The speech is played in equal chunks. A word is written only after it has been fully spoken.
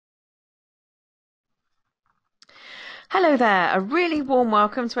Hello there, a really warm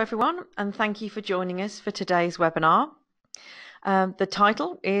welcome to everyone and thank you for joining us for today's webinar. The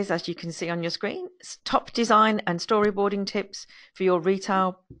title is, as you can see on your screen, Top Design and Storyboarding Tips for Your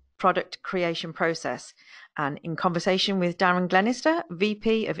Retail Product Creation Process, and in conversation with Darren Glenister,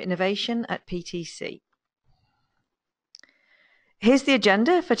 VP of Innovation at PTC. Here's the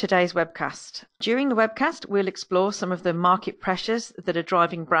agenda for today's webcast. During the webcast, we'll explore some of the market pressures that are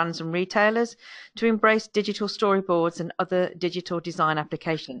driving brands and retailers to embrace digital storyboards and other digital design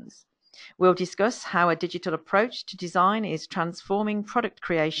applications. We'll discuss how a digital approach to design is transforming product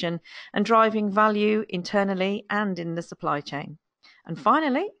creation and driving value internally and in the supply chain. And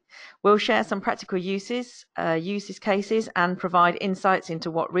finally, we'll share some practical use cases and provide insights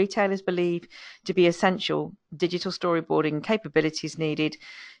into what retailers believe to be essential digital storyboarding capabilities needed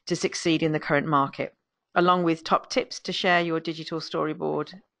to succeed in the current market, along with top tips to share your digital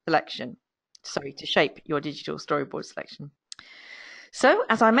storyboard selection. To shape your digital storyboard selection. So,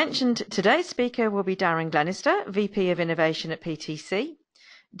 as I mentioned, today's speaker will be Darren Glenister, VP of Innovation at PTC.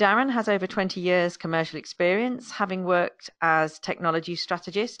 Darren has over 20 years commercial experience, having worked as technology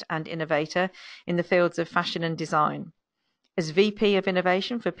strategist and innovator in the fields of fashion and design. As VP of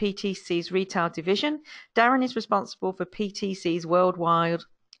Innovation for PTC's retail division, Darren is responsible for PTC's worldwide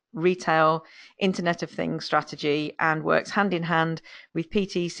retail Internet of Things strategy and works hand in hand with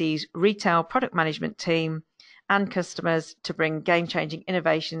PTC's retail product management team and customers to bring game-changing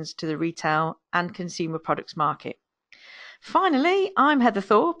innovations to the retail and consumer products market. Finally, I'm Heather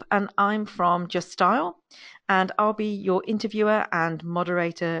Thorpe and I'm from Just Style, and I'll be your interviewer and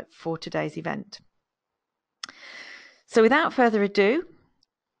moderator for today's event. So without further ado,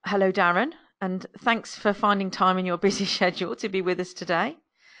 hello Darren, and thanks for finding time in your busy schedule to be with us today.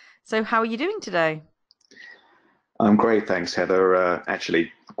 So how are you doing today? I'm great, thanks Heather.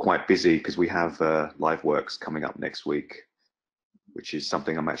 Actually quite busy because we have live works coming up next week, which is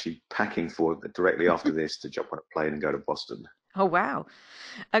something I'm actually packing for directly after this to jump on a plane and go to Boston. Oh, wow.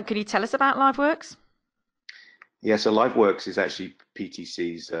 Can you tell us about LiveWorks? Yeah, so LiveWorks is actually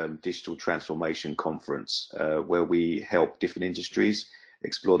PTC's digital transformation conference, where we help different industries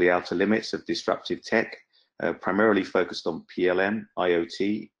explore the outer limits of disruptive tech, primarily focused on PLM,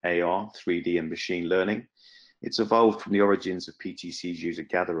 IoT, AR, 3D, and machine learning. It's evolved from the origins of PTC's user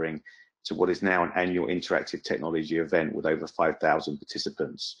gathering to what is now an annual interactive technology event with over 5,000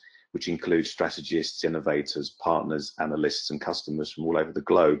 participants, which includes strategists, innovators, partners, analysts, and customers from all over the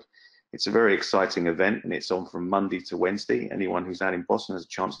globe. It's a very exciting event, and it's on from Monday to Wednesday. Anyone who's out in Boston has a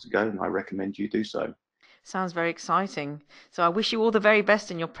chance to go, and I recommend you do so. Sounds very exciting. So I wish you all the very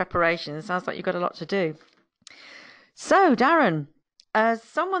best in your preparation. It sounds like you've got a lot to do. So, Darren, as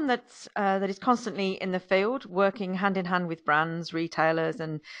someone that is constantly in the field, working hand in hand with brands, retailers,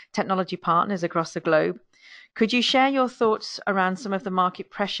 and technology partners across the globe, could you share your thoughts around some of the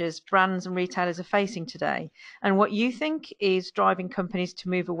market pressures brands and retailers are facing today, and what you think is driving companies to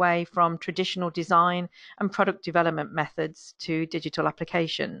move away from traditional design and product development methods to digital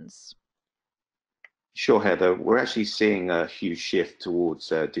applications? Sure, Heather. We're actually seeing a huge shift towards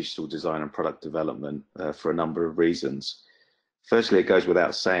digital design and product development for a number of reasons. Firstly, it goes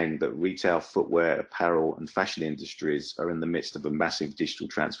without saying that retail, footwear, apparel, and fashion industries are in the midst of a massive digital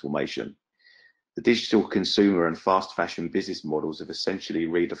transformation. The digital consumer and fast fashion business models have essentially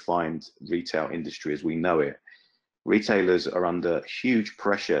redefined retail industry as we know it. Retailers are under huge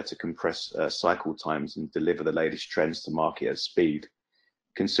pressure to compress cycle times and deliver the latest trends to market at speed.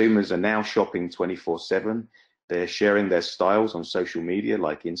 Consumers are now shopping 24/7. They're sharing their styles on social media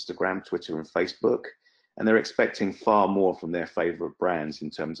like Instagram, Twitter, and Facebook, and they're expecting far more from their favorite brands in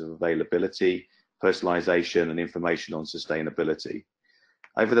terms of availability, personalization, and information on sustainability.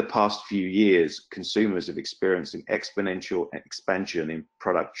 Over the past few years, consumers have experienced an exponential expansion in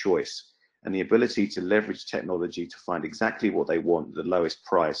product choice, and the ability to leverage technology to find exactly what they want at the lowest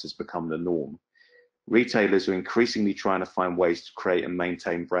price has become the norm. Retailers are increasingly trying to find ways to create and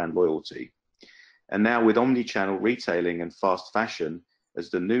maintain brand loyalty. And now with omni-channel retailing and fast fashion as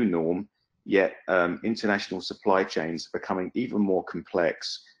the new norm, yet international supply chains are becoming even more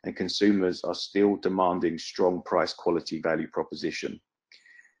complex, and consumers are still demanding strong price quality value proposition.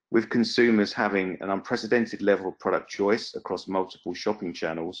 With consumers having an unprecedented level of product choice across multiple shopping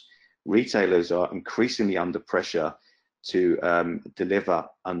channels, retailers are increasingly under pressure to deliver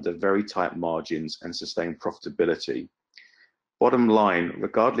under very tight margins and sustain profitability. Bottom line,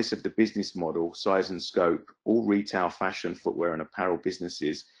 regardless of the business model, size and scope, all retail, fashion, footwear, and apparel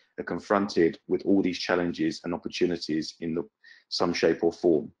businesses are confronted with all these challenges and opportunities in some shape or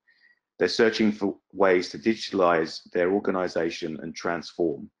form. They're searching for ways to digitalize their organization and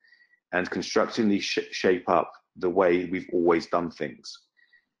transform, and constructively shape up the way we've always done things.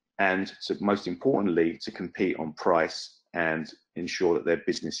 And most importantly, to compete on price and ensure that their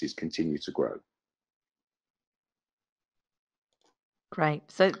businesses continue to grow. Great.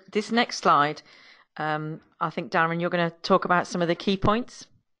 So this next slide, I think, Darren, you're going to talk about some of the key points.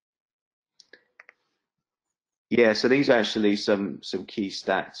 Yeah, so these are actually some key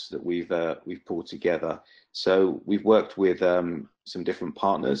stats that we've pulled together. So we've worked with some different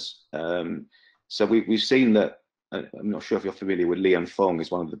partners. So we've seen that. I'm not sure if you're familiar with Li & Fong,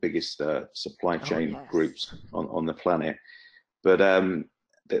 is one of the biggest supply chain groups on the planet. But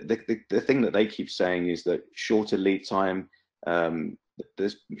the thing that they keep saying is that shorter lead time.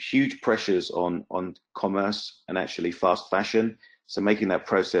 There's huge pressures on commerce and actually fast fashion. So making that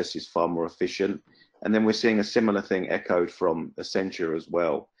process is far more efficient. And then we're seeing a similar thing echoed from Accenture as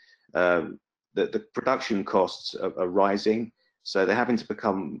well. The production costs are rising, so they're having to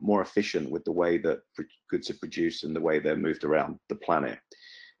become more efficient with the way that goods are produced and the way they're moved around the planet.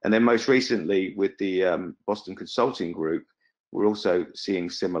 And then most recently with the Boston Consulting Group, we're also seeing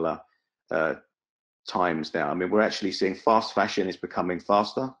similar times now. I mean, we're actually seeing fast fashion is becoming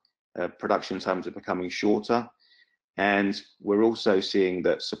faster, production times are becoming shorter. And we're also seeing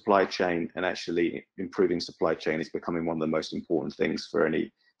that supply chain and actually improving supply chain is becoming one of the most important things for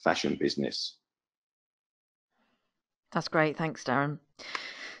any fashion business. That's great. Thanks, Darren.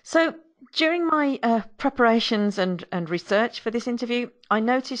 So during my preparations and research for this interview, I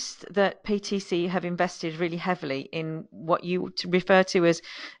noticed that PTC have invested really heavily in what you refer to as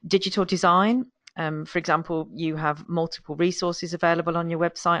digital design. For example, you have multiple resources available on your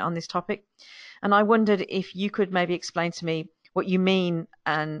website on this topic. And I wondered if you could maybe explain to me what you mean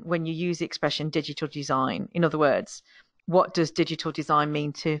and when you use the expression digital design. In other words, what does digital design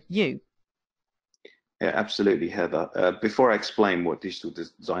mean to you? Yeah, absolutely, Heather. Before I explain what digital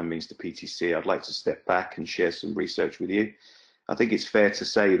design means to PTC, I'd like to step back and share some research with you. I think it's fair to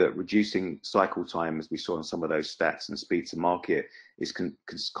say that reducing cycle time, as we saw in some of those stats, and speed to market is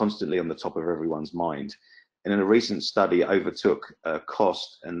constantly on the top of everyone's mind. And in a recent study, it overtook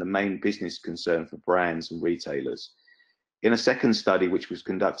cost and the main business concern for brands and retailers. In a second study, which was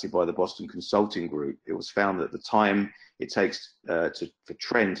conducted by the Boston Consulting Group, it was found that the time it takes for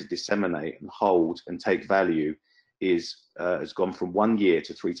trend to disseminate and hold and take value has gone from 1 year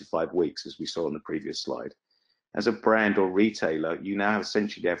to 3 to 5 weeks, as we saw on the previous slide. As a brand or retailer, you now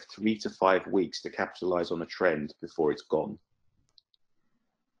essentially have 3 to 5 weeks to capitalize on a trend before it's gone.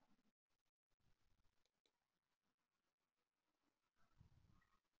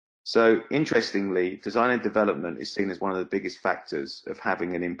 So interestingly, design and development is seen as one of the biggest factors of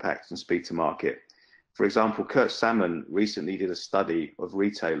having an impact on speed to market. For example, Kurt Salmon recently did a study of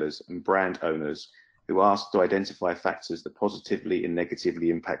retailers and brand owners who asked to identify factors that positively and negatively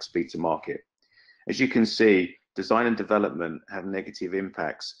impact speed to market. As you can see, design and development have negative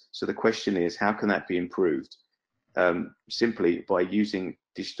impacts. So the question is, how can that be improved? Simply by using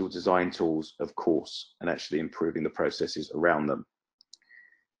digital design tools, of course, and actually improving the processes around them.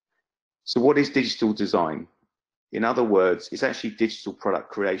 So what is digital design? In other words, it's actually digital product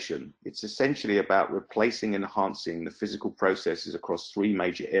creation. It's essentially about replacing and enhancing the physical processes across 3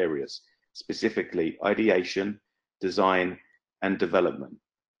 major areas, specifically ideation, design, and development.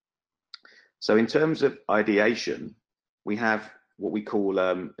 So in terms of ideation, we have what we call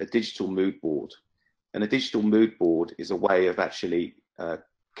a digital mood board. And a digital mood board is a way of actually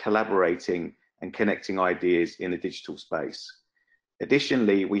collaborating and connecting ideas in a digital space.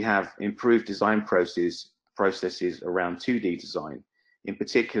 Additionally, we have improved design processes around 2D design, in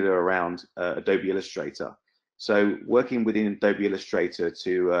particular around Adobe Illustrator. So working within Adobe Illustrator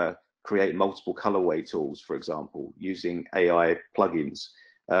to create multiple colorway tools, for example, using AI plugins,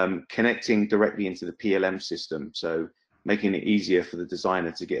 connecting directly into the PLM system, so making it easier for the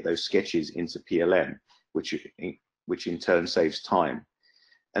designer to get those sketches into PLM, which in turn saves time.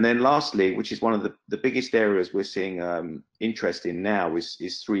 And then lastly, which is one of the biggest areas we're seeing interest in now is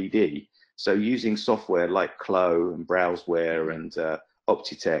 3D. So using software like Clo and Browseware and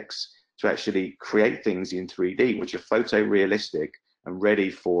Optitex to actually create things in 3D, which are photorealistic and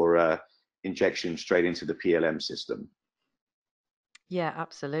ready for injection straight into the PLM system. Yeah,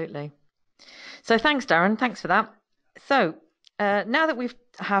 absolutely. So thanks, Darren. Thanks for that. So now that we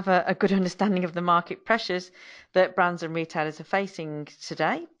have a good understanding of the market pressures that brands and retailers are facing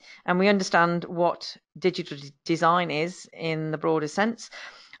today, and we understand what digital design is in the broader sense,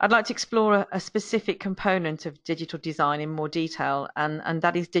 I'd like to explore a specific component of digital design in more detail, and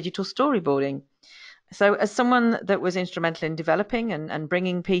that is digital storyboarding. So as someone that was instrumental in developing and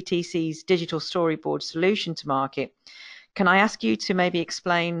bringing PTC's digital storyboard solution to market, Can I ask you to maybe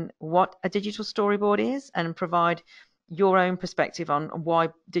explain what a digital storyboard is and provide your own perspective on why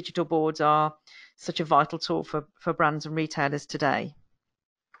digital boards are such a vital tool for brands and retailers today?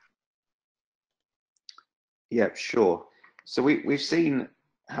 Yeah, sure. So we've seen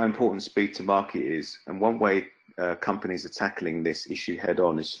how important speed to market is, and one way companies are tackling this issue head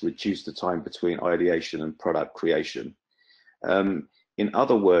on is to reduce the time between ideation and product creation. In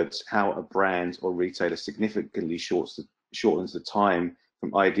other words, how a brand or retailer significantly shortens the time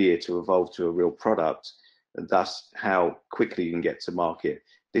from idea to evolve to a real product, and thus how quickly you can get to market.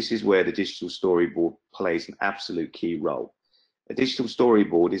 This is where the digital storyboard plays an absolute key role. A digital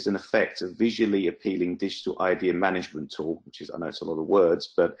storyboard is in effect a visually appealing digital idea management tool, which is, I know it's a lot of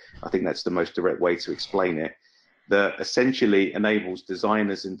words, but I think that's the most direct way to explain it, that essentially enables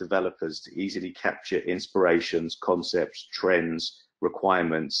designers and developers to easily capture inspirations, concepts, trends,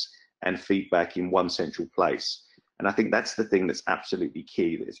 requirements, and feedback in one central place. And I think that's the thing that's absolutely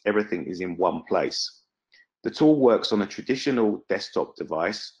key, that everything is in one place. The tool works on a traditional desktop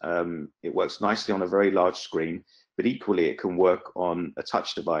device. It works nicely on a very large screen, but equally it can work on a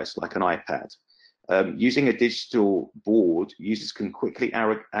touch device like an iPad. Using a digital board, users can quickly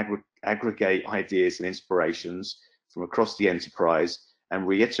aggregate ideas and inspirations from across the enterprise and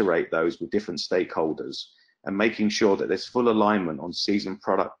reiterate those with different stakeholders, and making sure that there's full alignment on season,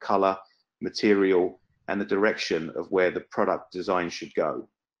 product, color, material, and the direction of where the product design should go.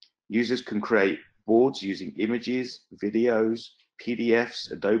 Users can create boards using images, videos,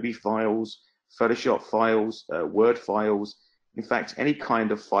 PDFs, Adobe files, Photoshop files, Word files, in fact, any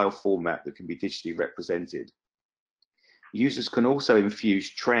kind of file format that can be digitally represented. Users can also infuse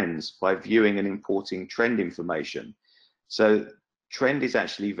trends by viewing and importing trend information. So trend is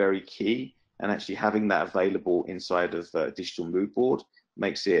actually very key, and actually having that available inside of a digital mood board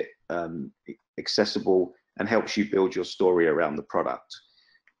makes it accessible and helps you build your story around the product.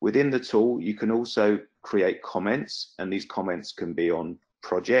 Within the tool, you can also create comments, and these comments can be on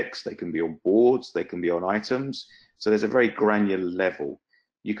projects, they can be on boards, they can be on items. So there's a very granular level.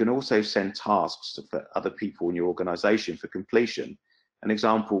 You can also send tasks for other people in your organization for completion. An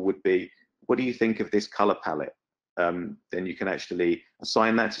example would be, what do you think of this color palette? Then you can actually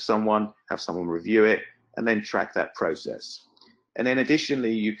assign that to someone, have someone review it, and then track that process. And then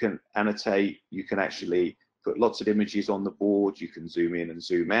additionally, you can annotate, you can actually put lots of images on the board, you can zoom in and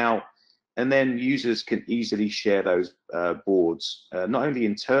zoom out, and then users can easily share those boards, not only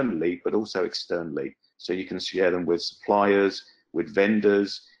internally, but also externally. So you can share them with suppliers, with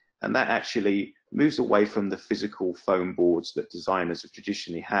vendors, and that actually moves away from the physical foam boards that designers have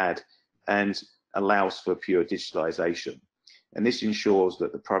traditionally had and allows for pure digitalization. And this ensures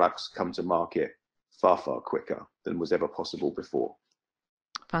that the products come to market far, far quicker than was ever possible before.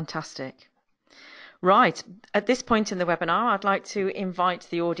 Fantastic. Right. At this point in the webinar, I'd like to invite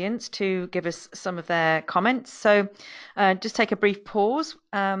the audience to give us some of their comments. So just take a brief pause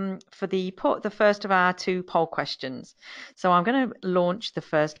for the first of our two poll questions. So I'm going to launch the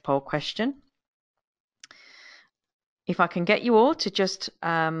first poll question. If I can get you all to just,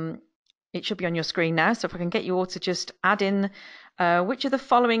 it should be on your screen now. So if I can get you all to just add in which of the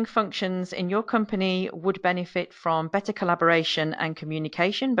following functions in your company would benefit from better collaboration and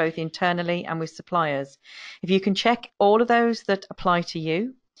communication, both internally and with suppliers? If you can check all of those that apply to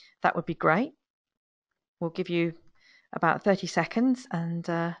you, that would be great. We'll give you about 30 seconds and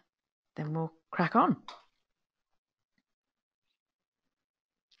then we'll crack on.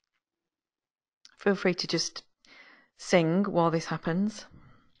 Feel free to just sing while this happens.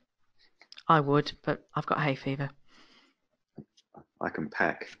 I would, but I've got hay fever. I can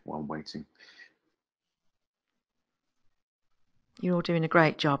pack while I'm waiting. You're all doing a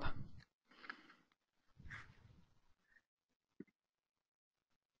great job.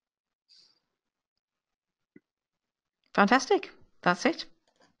 Fantastic. That's it.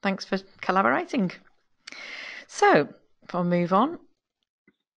 Thanks for collaborating. So, if I'll move on.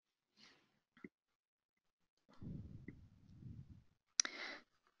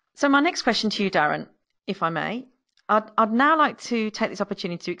 So my next question to you, Darren, if I may, I'd now like to take this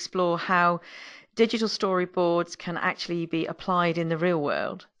opportunity to explore how digital storyboards can actually be applied in the real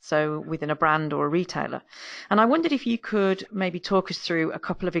world, so within a brand or a retailer. And I wondered if you could maybe talk us through a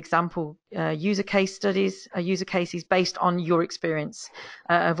couple of example user cases based on your experience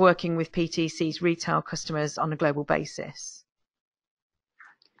of working with PTC's retail customers on a global basis.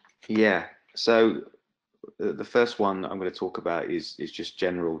 Yeah, so the first one I'm going to talk about is just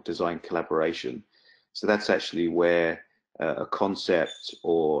general design collaboration. So that's actually where a concept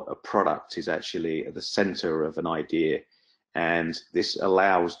or a product is actually at the center of an idea, and this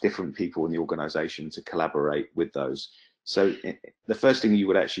allows different people in the organization to collaborate with those. So the first thing you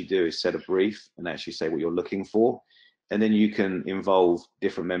would actually do is set a brief and actually say what you're looking for. And then you can involve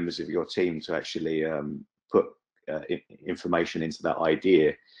different members of your team to actually put information into that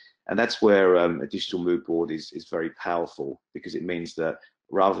idea. And that's where a digital mood board is very powerful, because it means that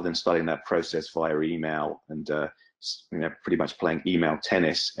rather than starting that process via email and pretty much playing email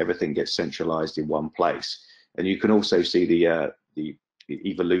tennis, everything gets centralized in one place. And you can also see the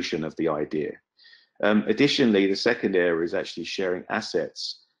evolution of the idea. Additionally, the second area is actually sharing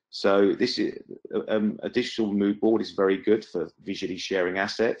assets. So this is a digital mood board is very good for visually sharing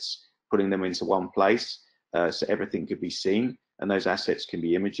assets, putting them into one place, so everything could be seen. And those assets can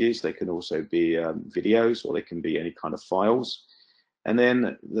be images, they can also be videos, or they can be any kind of files. And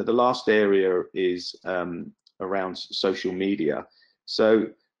then the last area is around social media. So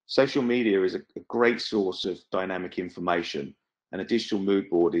social media is a great source of dynamic information, and a digital mood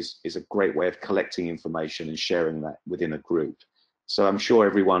board is a great way of collecting information and sharing that within a group. So I'm sure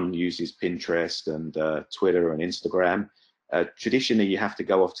everyone uses Pinterest and Twitter and Instagram. Traditionally, you have to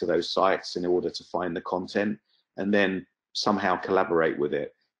go off to those sites in order to find the content and then somehow collaborate with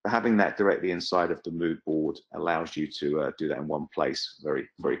it. But having that directly inside of the mood board allows you to do that in one place very,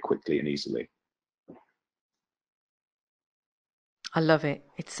 very quickly and easily. I love it.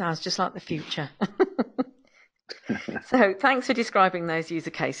 It sounds just like the future. So thanks for describing those user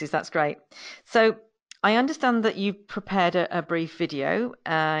cases. That's great. So I understand that you prepared a brief video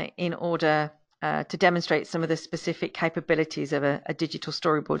in order to demonstrate some of the specific capabilities of a digital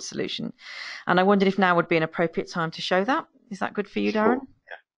storyboard solution. And I wondered if now would be an appropriate time to show that. Is that good for you, Darren? Sure.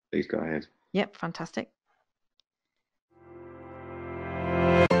 Yeah, please go ahead. Yep, fantastic.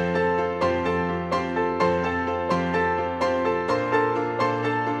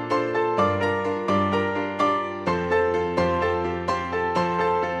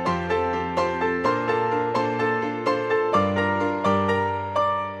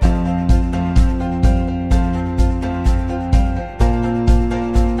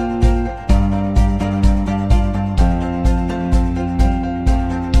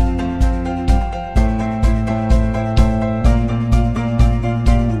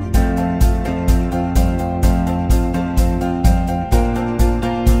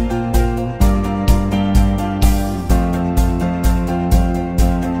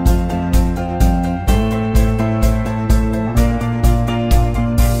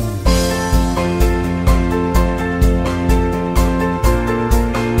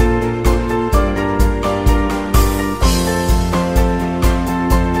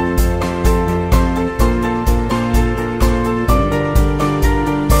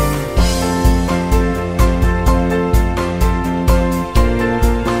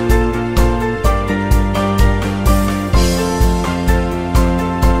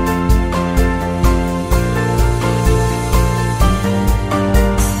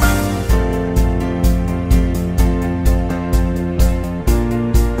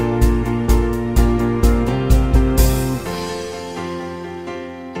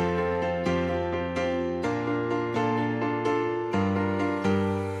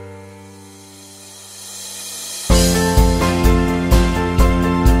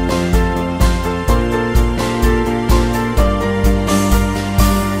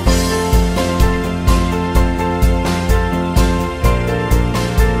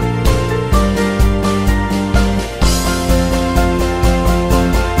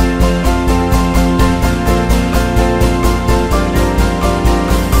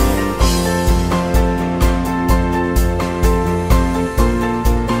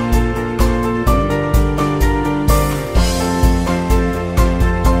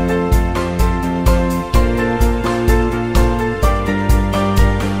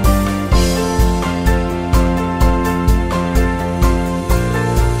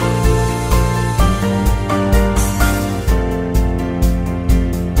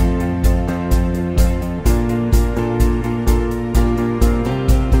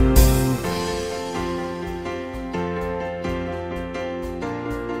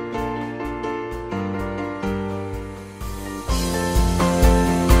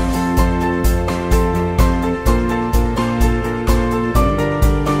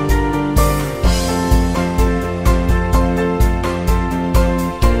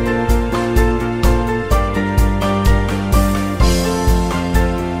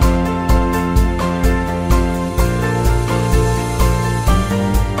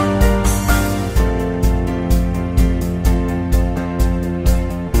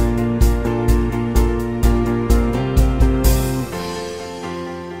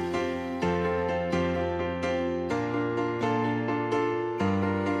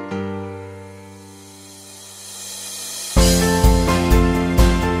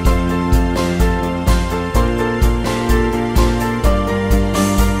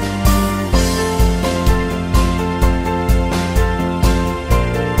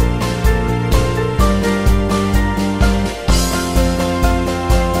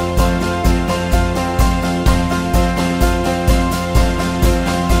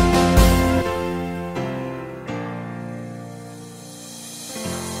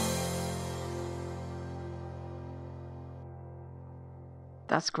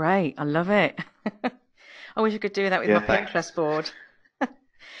 That's great. I love it. I wish I could do that with my Yeah, Pinterest board.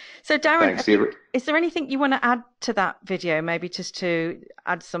 So, Darren, thanks. is there anything you want to add to that video? Maybe just to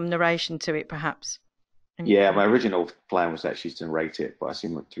add some narration to it, perhaps? Yeah, my original plan was actually to narrate it, but I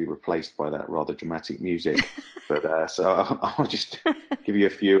seem to be replaced by that rather dramatic music. But so I'll just give you a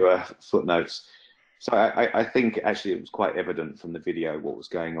few footnotes. So I think actually it was quite evident from the video what was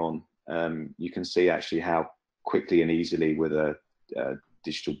going on. You can see actually how quickly and easily with a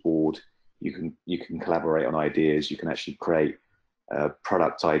digital board you can collaborate on ideas. You can actually create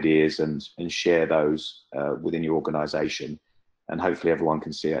product ideas and share those within your organization, and hopefully everyone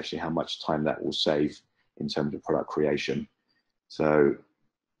can see actually how much time that will save in terms of product creation. So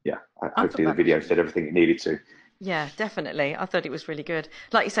yeah, hopefully the video said everything it needed to. Yeah, definitely. I thought it was really good.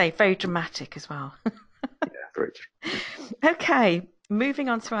 Like you say, very dramatic as well. Yeah, very true. Okay, moving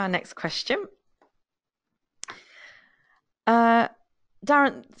on to our next question.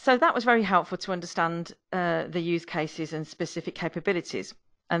 Darren, so that was very helpful to understand the use cases and specific capabilities.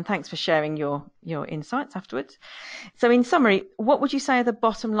 And thanks for sharing your insights afterwards. So in summary, what would you say are the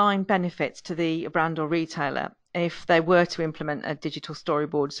bottom line benefits to the brand or retailer if they were to implement a digital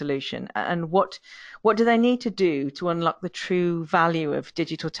storyboard solution? And what do they need to do to unlock the true value of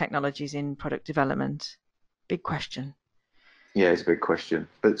digital technologies in product development? Big question. Yeah, it's a big question.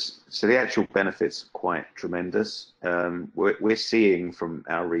 But so the actual benefits are quite tremendous. We're seeing from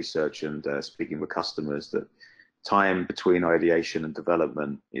our research and speaking with customers that time between ideation and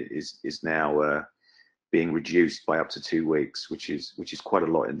development is now being reduced by up to 2 weeks, which is quite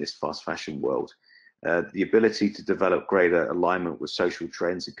a lot in this fast fashion world. The ability to develop greater alignment with social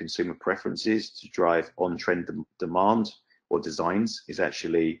trends and consumer preferences to drive on-trend demand or designs is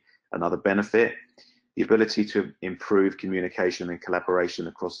actually another benefit. The ability to improve communication and collaboration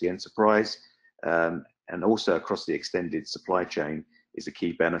across the enterprise and also across the extended supply chain is a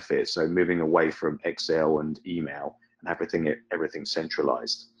key benefit. So moving away from Excel and email and everything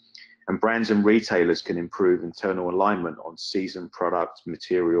centralized. And brands and retailers can improve internal alignment on season, product,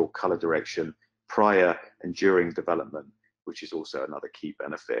 material, color direction prior and during development, which is also another key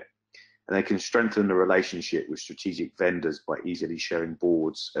benefit. And they can strengthen the relationship with strategic vendors by easily sharing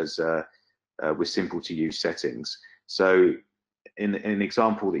boards as with simple to use settings. So in an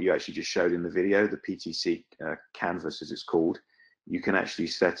example that you actually just showed in the video, the PTC canvas as it's called, you can actually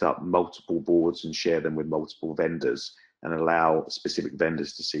set up multiple boards and share them with multiple vendors and allow specific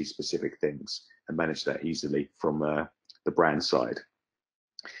vendors to see specific things and manage that easily from the brand side.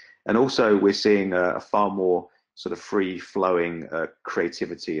 And also we're seeing a far more sort of free flowing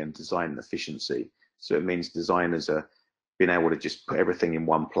creativity and design efficiency. So it means designers are being able to just put everything in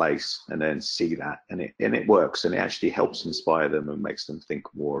one place and then see that, and it works, and it actually helps inspire them and makes them think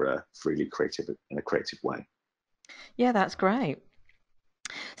more freely creative in a creative way. Yeah, that's great.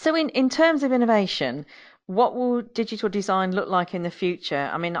 So in terms of innovation, what will digital design look like in the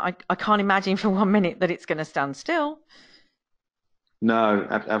future? I mean, I can't imagine for 1 minute that it's going to stand still. No,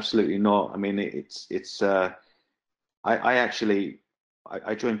 absolutely not. I mean,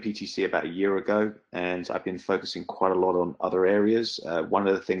 I joined PTC about a year ago, and I've been focusing quite a lot on other areas. One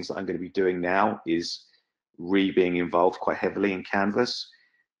of the things that I'm going to be doing now is being involved quite heavily in Canvas,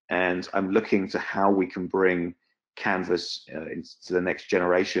 and I'm looking to how we can bring Canvas into the next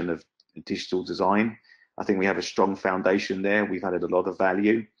generation of digital design. I think we have a strong foundation there. We've added a lot of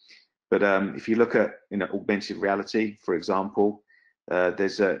value, but if you look at augmented reality, for example,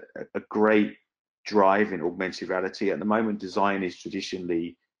 there's a great drive in augmented reality. At the moment, design is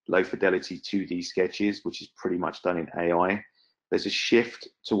traditionally low fidelity 2D sketches, which is pretty much done in AI. There's a shift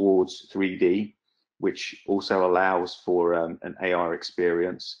towards 3D, which also allows for an AR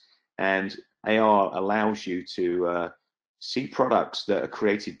experience. And AR allows you to see products that are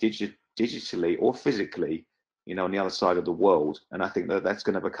created digitally or physically, on the other side of the world. And I think that that's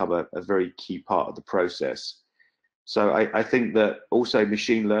going to become a very key part of the process. So I think that also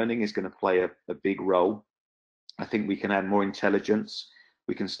machine learning is going to play a big role. I think we can add more intelligence.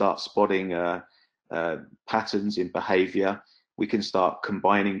 We can start spotting patterns in behavior. We can start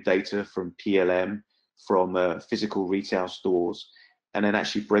combining data from PLM, from physical retail stores, and then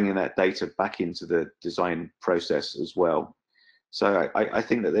actually bringing that data back into the design process as well. So I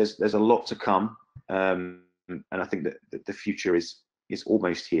think that there's a lot to come, and I think that the future is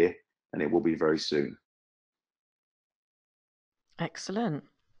almost here, and it will be very soon. Excellent.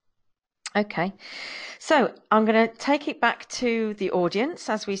 Okay, so I'm going to take it back to the audience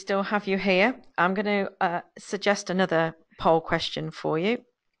as we still have you here. I'm going to suggest another poll question for you.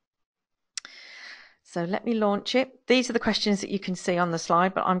 So let me launch it. These are the questions that you can see on the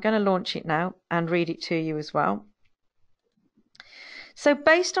slide, but I'm going to launch it now and read it to you as well. So,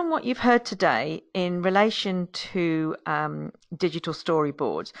 based on what you've heard today in relation to digital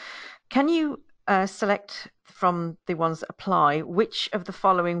storyboards, can you select from the ones that apply which of the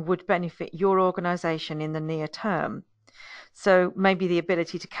following would benefit your organisation in the near term? So, maybe the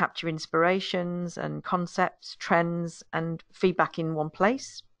ability to capture inspirations and concepts, trends, and feedback in one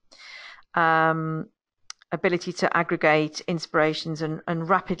place. Ability to aggregate inspirations and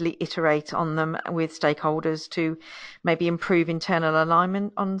rapidly iterate on them with stakeholders to maybe improve internal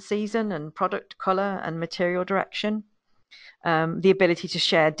alignment on season and product colour and material direction. The ability to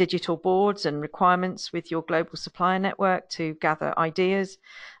share digital boards and requirements with your global supplier network to gather ideas,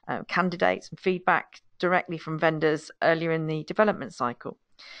 candidates and feedback directly from vendors earlier in the development cycle.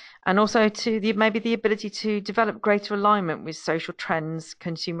 And also to maybe the ability to develop greater alignment with social trends,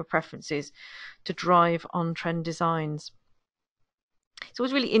 consumer preferences to drive on-trend designs. So it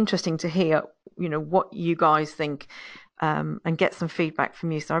was really interesting to hear, what you guys think and get some feedback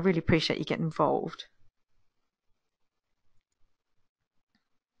from you. So I really appreciate you getting involved.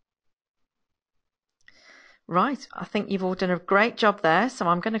 Right, I think you've all done a great job there. So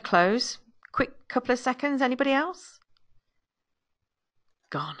I'm going to close. Quick couple of seconds. Anybody else?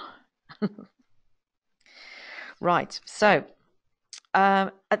 Gone. Right, so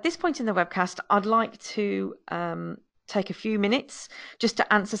at this point in the webcast, I'd like to take a few minutes just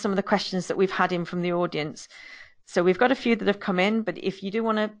to answer some of the questions that we've had in from the audience. So we've got a few that have come in, but if you do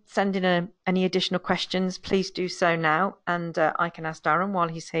want to send in any additional questions, please do so now, and I can ask Darren while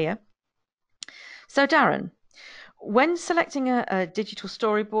he's here. So Darren, when selecting a digital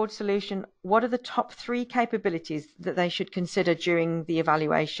storyboard solution, what are the top 3 capabilities that they should consider during the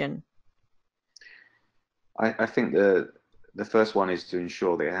evaluation? I think the first one is to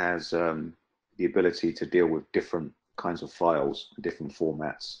ensure that it has the ability to deal with different kinds of files, different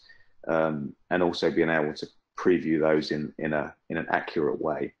formats, and also being able to preview those in an accurate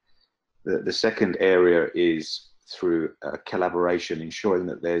way. The second area is through collaboration, ensuring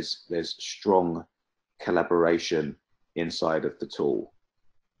that there's strong collaboration inside of the tool.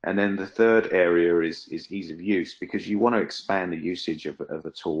 And then the third area is ease of use, because you want to expand the usage of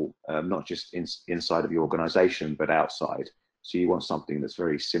a tool, not just inside of your organization, but outside. So you want something that's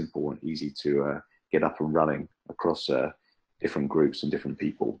very simple and easy to get up and running across different groups and different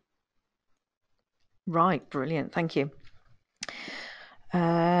people. Right, brilliant. Thank you.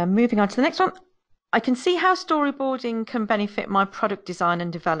 Moving on to the next one. I can see how storyboarding can benefit my product design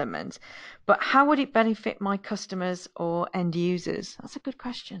and development, but how would it benefit my customers or end users? That's a good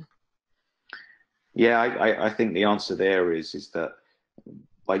question. Yeah, I think the answer there is that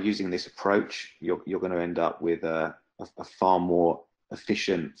by using this approach, you're going to end up with a far more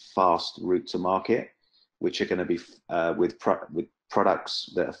efficient, fast route to market, which are going to be with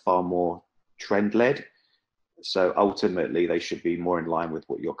products that are far more trend-led. So ultimately, they should be more in line with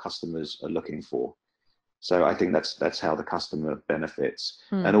what your customers are looking for. So I think that's how the customer benefits.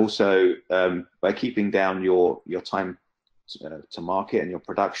 And also by keeping down your time to market and your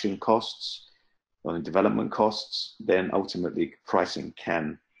production costs and development costs, then ultimately pricing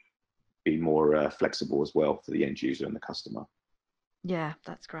can be more flexible as well for the end user and the customer. Yeah,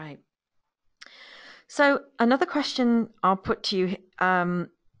 that's great. So another question I'll put to you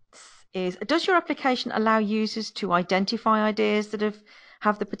is, does your application allow users to identify ideas that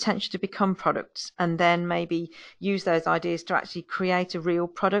have the potential to become products, and then maybe use those ideas to actually create a real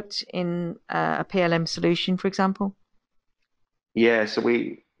product in a PLM solution, for example? Yeah, so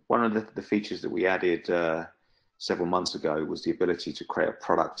one of the features that we added several months ago was the ability to create a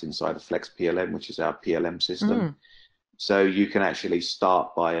product inside of Flex PLM, which is our PLM system. So you can actually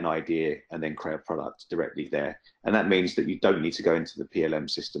start by an idea and then create a product directly there. And that means that you don't need to go into the PLM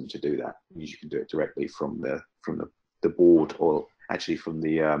system to do that. You can do it directly from the board, or actually from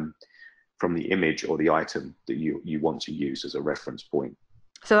the image or the item that you want to use as a reference point.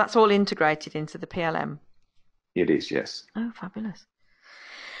 So that's all integrated into the PLM? It is, yes. Oh, fabulous.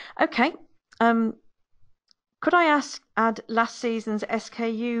 Okay. Could I add last season's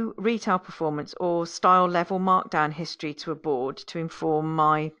SKU retail performance or style level markdown history to a board to inform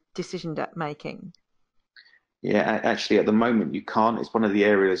my decision making? Yeah, actually, at the moment you can't. It's one of the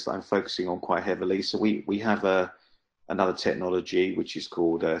areas that I'm focusing on quite heavily. So we have another technology which is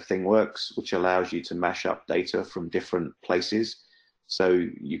called ThingWorks, which allows you to mash up data from different places. So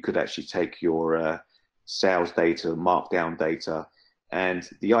you could actually take your sales data, markdown data, and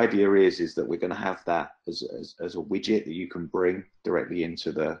the idea is that we're going to have that as a widget that you can bring directly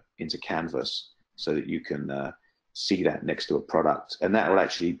into Canvas, so that you can see that next to a product, and that will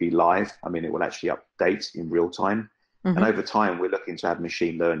actually be live. I mean, it will actually update in real time. And over time, we're looking to add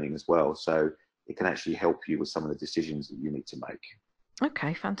machine learning as well, so it can actually help you with some of the decisions that you need to make.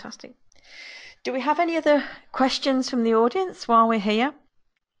 Okay, fantastic. Do we have any other questions from the audience while we're here?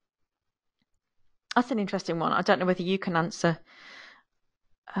 That's an interesting one. I don't know whether you can answer.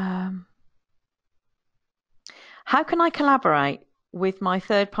 How can I collaborate with my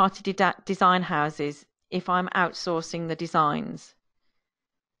third-party design houses if I'm outsourcing the designs?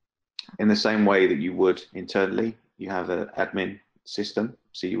 In the same way that you would internally, you have an admin system.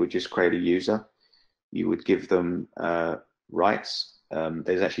 So you would just create a user. You would give them rights.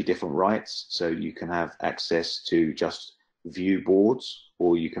 There's actually different rights. So you can have access to just view boards,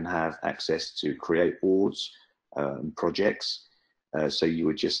 or you can have access to create boards, projects. So you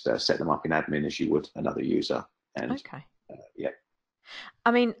would just set them up in admin as you would another user. And Okay. yeah.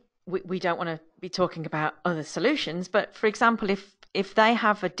 I mean, we don't want to be talking about other solutions, but for example, if they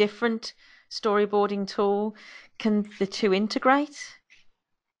have a different storyboarding tool, can the two integrate?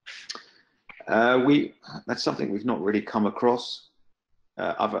 That's something we've not really come across,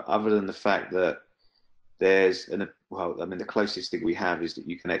 other than the fact that there's the closest thing we have is that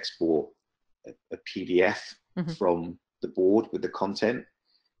you can export a PDF from the board with the content,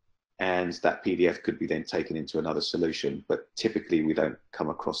 and that PDF could be then taken into another solution. But typically, we don't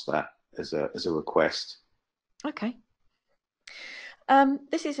come across that as a request. Okay.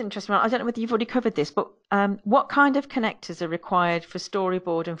 This is interesting. I don't know whether you've already covered this, but what kind of connectors are required for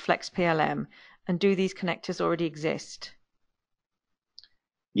Storyboard and Flex PLM, and do these connectors already exist?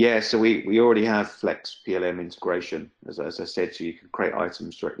 Yeah, so we already have Flex PLM integration. As I said, so you can create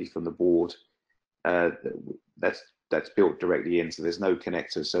items directly from the board. That's built directly in, so there's no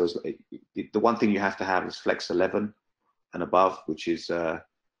connectors. So the one thing you have to have is Flex 11 and above, which was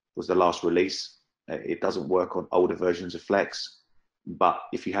the last release. It doesn't work on older versions of Flex, but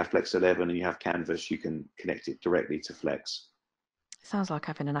if you have Flex 11 and you have Canvas, you can connect it directly to Flex. Sounds like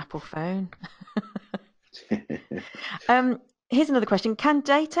having an Apple phone. Here's another question. Can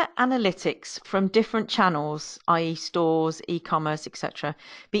data analytics from different channels, i.e. stores, e-commerce, etc.,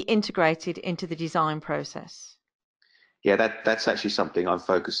 be integrated into the design process? Yeah, that's actually something I'm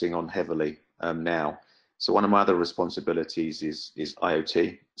focusing on heavily now. So one of my other responsibilities is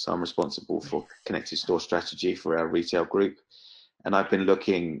IoT. So I'm responsible for connected store strategy for our retail group. And I've been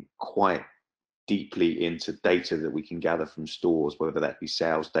looking quite deeply into data that we can gather from stores, whether that be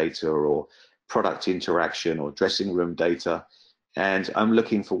sales data or product interaction or dressing room data. And I'm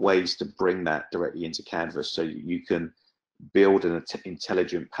looking for ways to bring that directly into Canvas so you can build an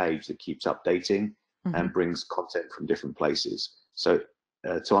intelligent page that keeps updating and brings content from different places. So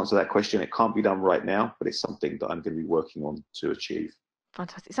to answer that question, it can't be done right now, but it's something that I'm going to be working on to achieve.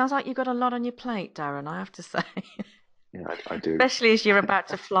 Fantastic. Sounds like you've got a lot on your plate, Darren, I have to say. Yeah, I do. Especially as you're about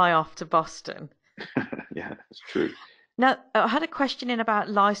to fly off to Boston. Yeah, that's true. Now, I had a question in about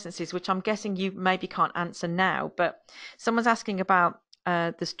licenses, which I'm guessing you maybe can't answer now, but someone's asking about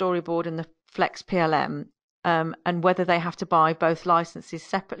the Storyboard and the Flex PLM, and whether they have to buy both licenses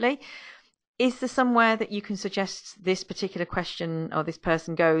separately. Is there somewhere that you can suggest this particular question or this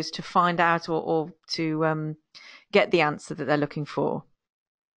person goes to find out or to get the answer that they're looking for?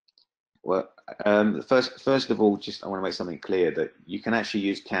 Well, first of all, just I want to make something clear that you can actually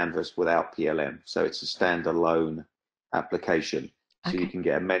use Canvas without PLM. So it's a standalone application. So you can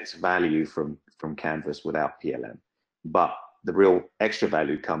get immense value from Canvas without PLM. But the real extra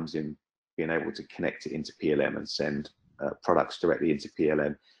value comes in being able to connect it into PLM and send products directly into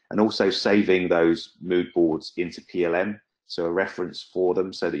PLM, and also saving those mood boards into PLM. So a reference for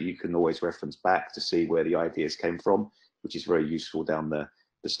them so that you can always reference back to see where the ideas came from, which is very useful down the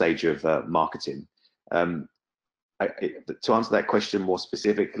stage of marketing. To answer that question more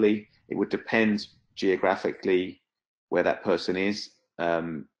specifically, it would depend geographically where that person is.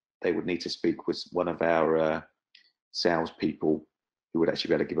 They would need to speak with one of our salespeople who would actually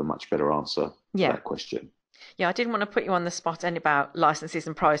be able to give a much better answer to that question. Yeah, I didn't want to put you on the spot any about licenses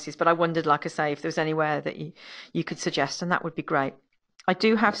and prices, but I wondered, like I say, if there was anywhere that you could suggest, and that would be great. I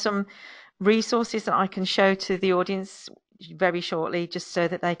do have some resources that I can show to the audience very shortly, just so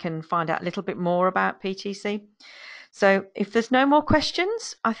that they can find out a little bit more about PTC. So if there's no more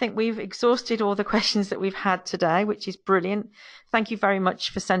questions, I think we've exhausted all the questions that we've had today, which is brilliant. Thank you very much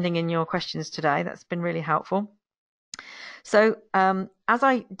for sending in your questions today. That's been really helpful. So as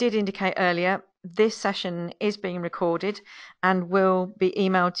I did indicate earlier, this session is being recorded and will be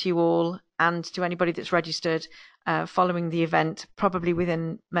emailed to you all and to anybody that's registered following the event, probably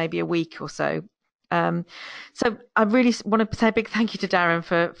within maybe a week or so. So I really want to say a big thank you to Darren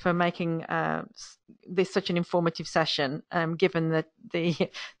for making this such an informative session, given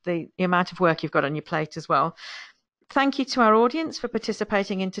the amount of work you've got on your plate as well. Thank you to our audience for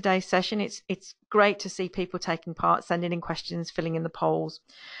participating in today's session. It's great to see people taking part, sending in questions, filling in the polls.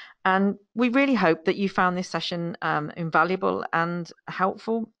 And we really hope that you found this session invaluable and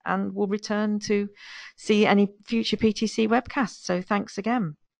helpful, and will return to see any future PTC webcasts. So thanks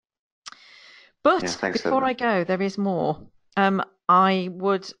again. But Thanks, before Heather. I go, there is more. I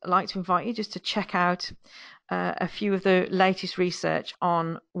would like to invite you just to check out a few of the latest research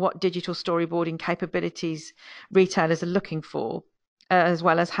on what digital storyboarding capabilities retailers are looking for, as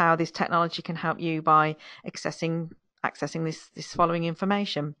well as how this technology can help you by accessing this following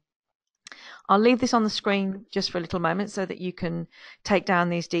information. I'll leave this on the screen just for a little moment so that you can take down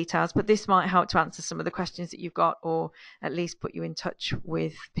these details, but this might help to answer some of the questions that you've got, or at least put you in touch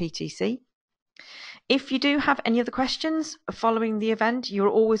with PTC. If you do have any other questions following the event, you're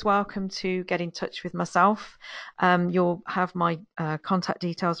always welcome to get in touch with myself. You'll have my contact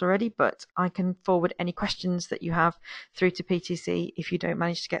details already, but I can forward any questions that you have through to PTC if you don't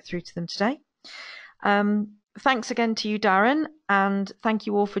manage to get through to them today. Thanks again to you, Darren, and thank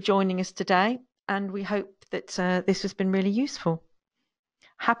you all for joining us today. And we hope that this has been really useful.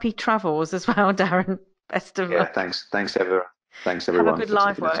 Happy travels as well, Darren. Best of luck. Thanks, everyone. Thanks everyone for taking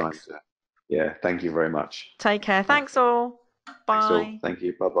the time works. to. Thank you very much. Take care. Thanks all. Bye. Thanks all. Thank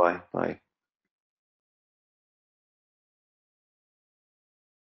you. Bye-bye. Bye.